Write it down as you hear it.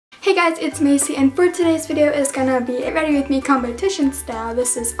Hey guys, it's Macy, and for today's video is gonna be a Ready With Me competition style.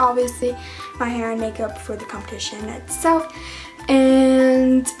 This is obviously my hair and makeup for the competition itself,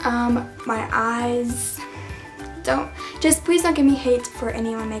 and my eyes. Please don't give me hate for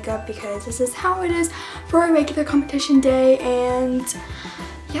any of my makeup because this is how it is for a regular competition day. And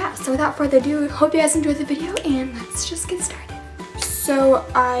yeah, so without further ado, hope you guys enjoyed the video and let's just get started. So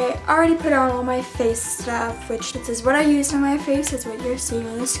I already put on all my face stuff, which this is what I used on my face, is what you're seeing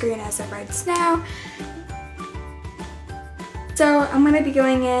on the screen as of right now. So I'm going to be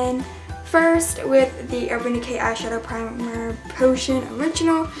going in first with the Urban Decay Eyeshadow Primer Potion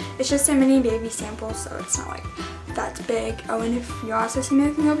Original. It's just a mini baby sample, so it's not like that big. Oh, and if you also see me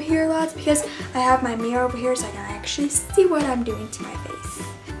looking over here a lot, it's because I have my mirror over here so I can actually see what I'm doing to my face.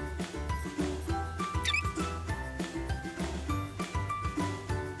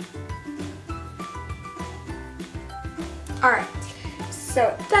 Alright,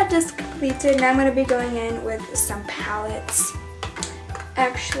 so that just completed. Now I'm going to be going in with some palettes.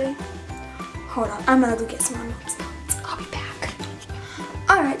 Actually, hold on, I'm going to go get some more palettes. I'll be back.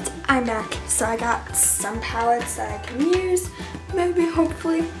 Alright, I'm back. So I got some palettes that I can use, maybe,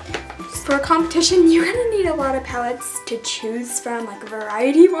 hopefully. For a competition, you're going to need a lot of palettes to choose from, like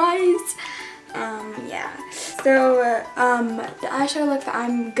variety-wise. Yeah. So, the eyeshadow look that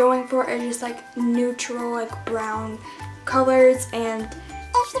I'm going for is just like neutral, like brown colors. And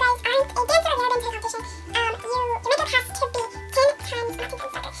if you guys aren't a dancer or you're into competition, your makeup has to be 10 times, not 10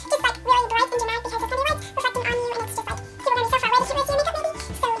 times darker. Just like really bright and dramatic because it's gonna be light reflecting on you, and it's just like people are gonna be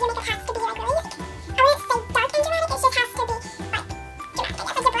so far away that you can't see your makeup maybe. So your makeup has to be like really like, I wouldn't say dark and dramatic, it just has to be like dramatic. I guess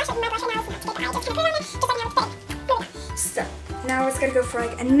like your brush, my brush right now is not to get the eye, just kind of put it on there, just like how it's big. So now it's gonna go for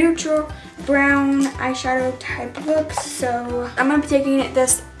like a neutral brown eyeshadow type look. So I'm gonna be taking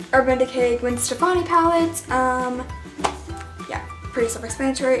this Urban Decay Gwen Stefani palette. Yeah, pretty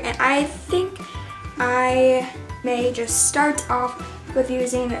self-explanatory, and I think I may just start off with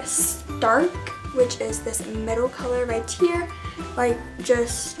using Stark, which is this middle color right here, like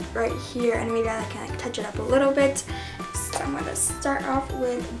just right here, and maybe I can like touch it up a little bit. So I'm gonna start off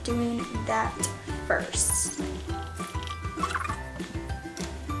with doing that first.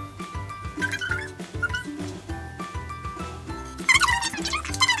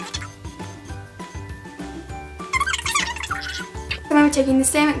 I'm taking the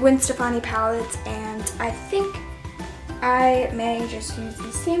same Gwen Stefani palette, and I think I may just use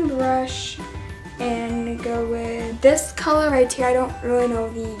the same brush and go with this color right here. I don't really know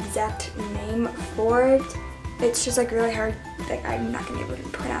the exact name for it. It's just like really hard, like I'm not gonna be able to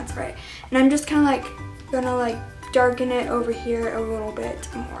pronounce it right. And I'm just kind of like gonna like darken it over here a little bit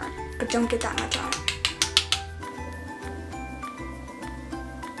more, but don't get that much on.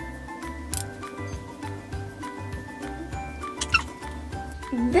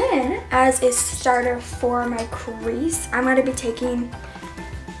 Then, as a starter for my crease, I'm going to be taking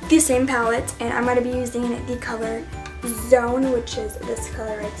the same palette, and I'm going to be using the color Zone, which is this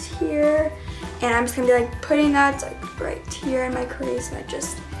color right here. And I'm just going to be like putting that like right here in my crease, and I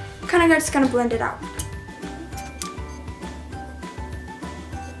just kind of just going to blend it out.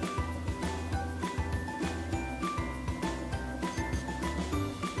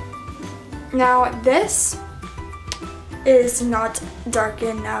 Now this is not dark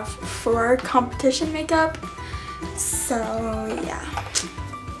enough for competition makeup, so yeah.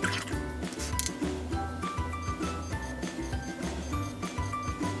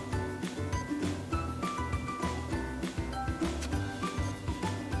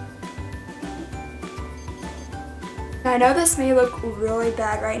 I know this may look really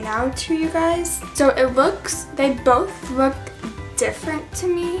bad right now to you guys, so they both look different to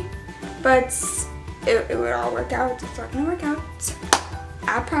me, but it would all work out. It's not gonna work out,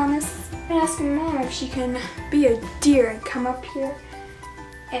 I promise. I'm asking Mom if she can be a dear and come up here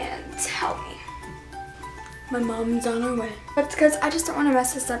and help me. My mom's on her way. But because I just don't want to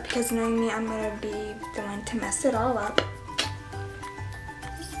mess this up, because knowing me, I'm gonna be the one to mess it all up.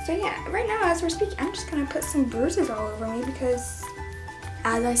 So yeah, right now as we're speaking, I'm just gonna put some bruises all over me because,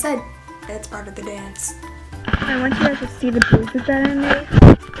 as I said, it's part of the dance. I want you guys to see the bruises that I made.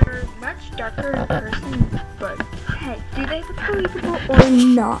 They're much darker in person, but hey, do they look believable or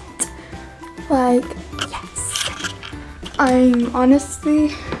not? Like, yes. I'm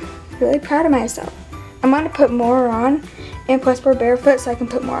honestly really proud of myself. I'm gonna put more on, and plus we're barefoot so I can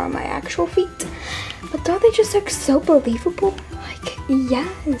put more on my actual feet. But don't they just look so believable? Like,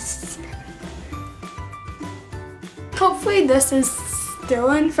 yes. Hopefully this is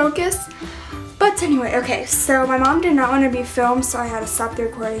still in focus. But anyway, okay, so my mom did not want to be filmed, so I had to stop the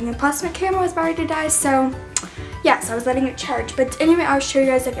recording, and plus my camera was about to die, so yeah, so I was letting it charge. But anyway, I'll show you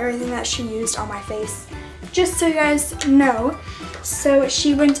guys like everything that she used on my face, just so you guys know. So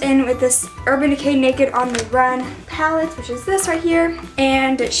she went in with this Urban Decay Naked on the Run palette, which is this right here,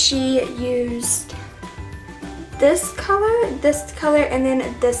 and she used this color, and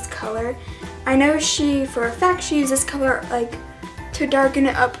then this color. I know she, for a fact, she used this color like to darken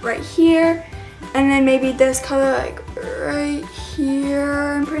it up right here, and then maybe this color like right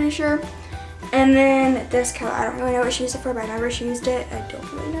here, I'm pretty sure. And then this color, I don't really know what she used it for, but I remember she used it. I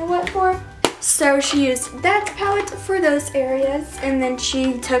don't really know what for. So she used that palette for those areas, and then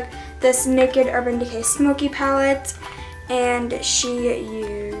she took this Naked Urban Decay Smoky palette, and she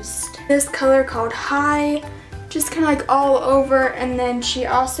used this color called High, just kind of like all over, and then she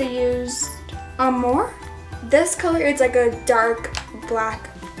also used more. This color is like a dark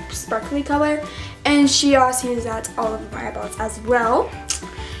black sparkly color, and she also used that all over my eyeballs as well.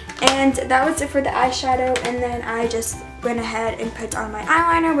 And that was it for the eyeshadow, and then I just went ahead and put on my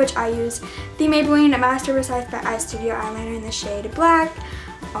eyeliner, which I used the Maybelline Master Precise by Eye Studio eyeliner in the shade Black,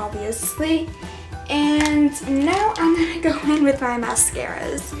 obviously. And now I'm gonna go in with my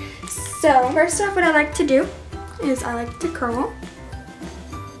mascaras. So first off, what I like to do is I like to curl.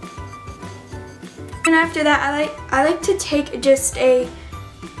 And after that, I like to take just a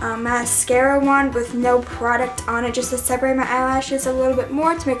mascara wand with no product on it, just to separate my eyelashes a little bit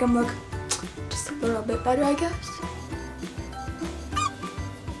more, to make them look just a little bit better, I guess.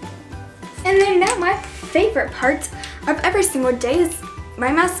 And then now my favorite part of every single day is my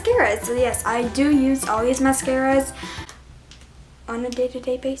mascaras. So yes, I do use all these mascaras on a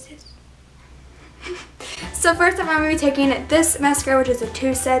day-to-day basis. So first off, I'm going to be taking this mascara, which is a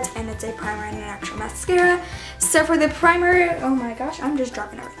 2-set, and it's a primer and an actual mascara. So for the primer, oh my gosh, I'm just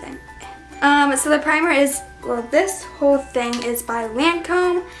dropping everything. So the primer is, well, this whole thing is by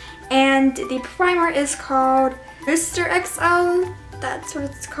Lancome, and the primer is called Mr. XL. That's what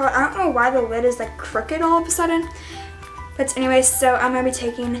it's called. I don't know why the lid is like crooked all of a sudden. But anyway, so I'm going to be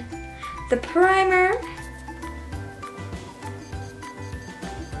taking the primer.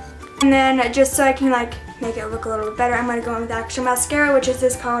 And then just so I can like make it look a little bit better, I'm going to go in with the actual mascara, which is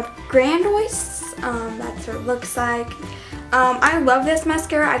this called Grandoise. That's what it looks like. I love this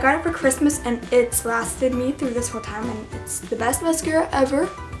mascara. I got it for Christmas, and it's lasted me through this whole time, and it's the best mascara ever.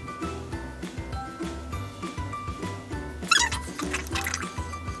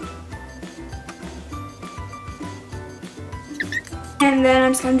 And then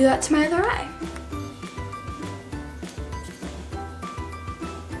I'm just going to do that to my other eye.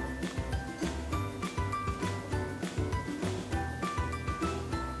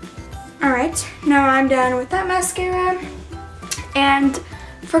 Alright, now I'm done with that mascara. And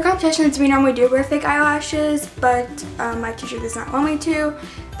for competitions, we normally do wear fake eyelashes, but my teacher does not want me to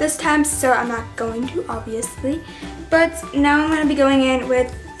this time, so I'm not going to, obviously. But now I'm going to be going in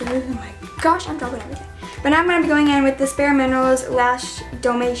with, oh my gosh, I'm dropping everything. But now I'm going to be going in with this Bare Minerals Lash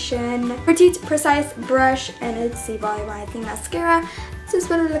Domation Petite Precise Brush, and it's the volumizing mascara. This is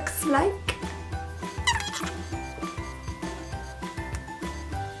what it looks like.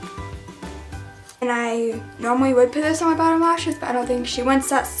 And I normally would put this on my bottom lashes, but I don't think she wants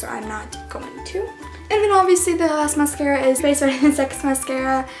that, so I'm not going to. And then obviously the last mascara is Face Ready Sex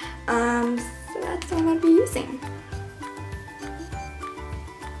Mascara, so that's what I'm going to be using.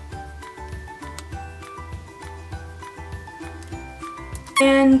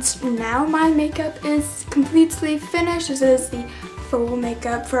 And now my makeup is completely finished. This is the full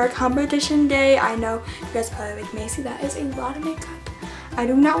makeup for a competition day. I know you guys are probably like, Macy, that is a lot of makeup. I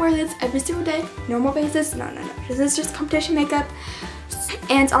do not wear this every single day, normal basis. No. This is just competition makeup.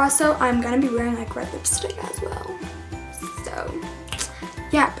 And also, I'm gonna be wearing like red lipstick as well. So,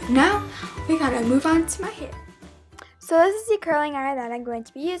 yeah, but now we gotta move on to my hair. So this is the curling iron that I'm going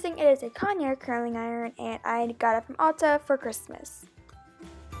to be using. It is a Conair curling iron, and I got it from Ulta for Christmas.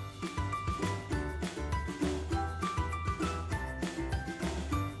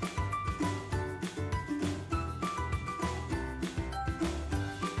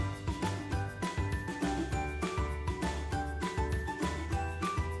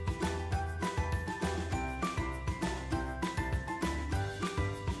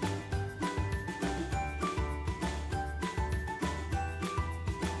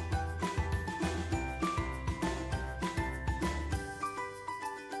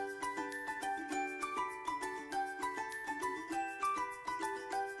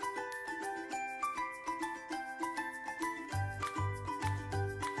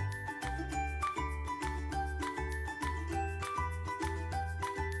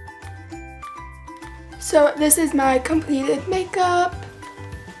 So this is my completed makeup.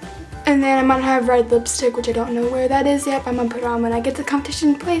 And then I'm gonna have red lipstick, which I don't know where that is yet, but I'm gonna put it on when I get to the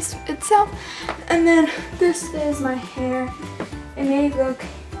competition place itself. And then this is my hair. It may look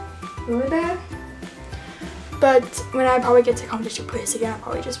really bad, but when I probably get to competition place again, I'll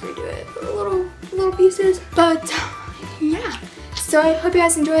probably just redo it little pieces. But yeah. So I hope you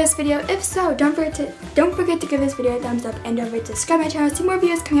guys enjoyed this video. If so, don't forget to give this video a thumbs up, and don't forget to subscribe to my channel to see more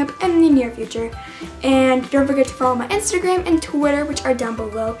videos coming up in the near future. And don't forget to follow my Instagram and Twitter, which are down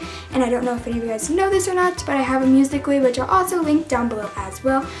below. And I don't know if any of you guys know this or not, but I have a Musical.ly, which I'll also link down below as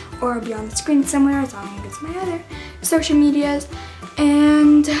well, or it'll be on the screen somewhere as long as my other social medias.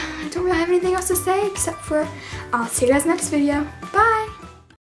 And I don't really have anything else to say except for I'll see you guys next video. Bye!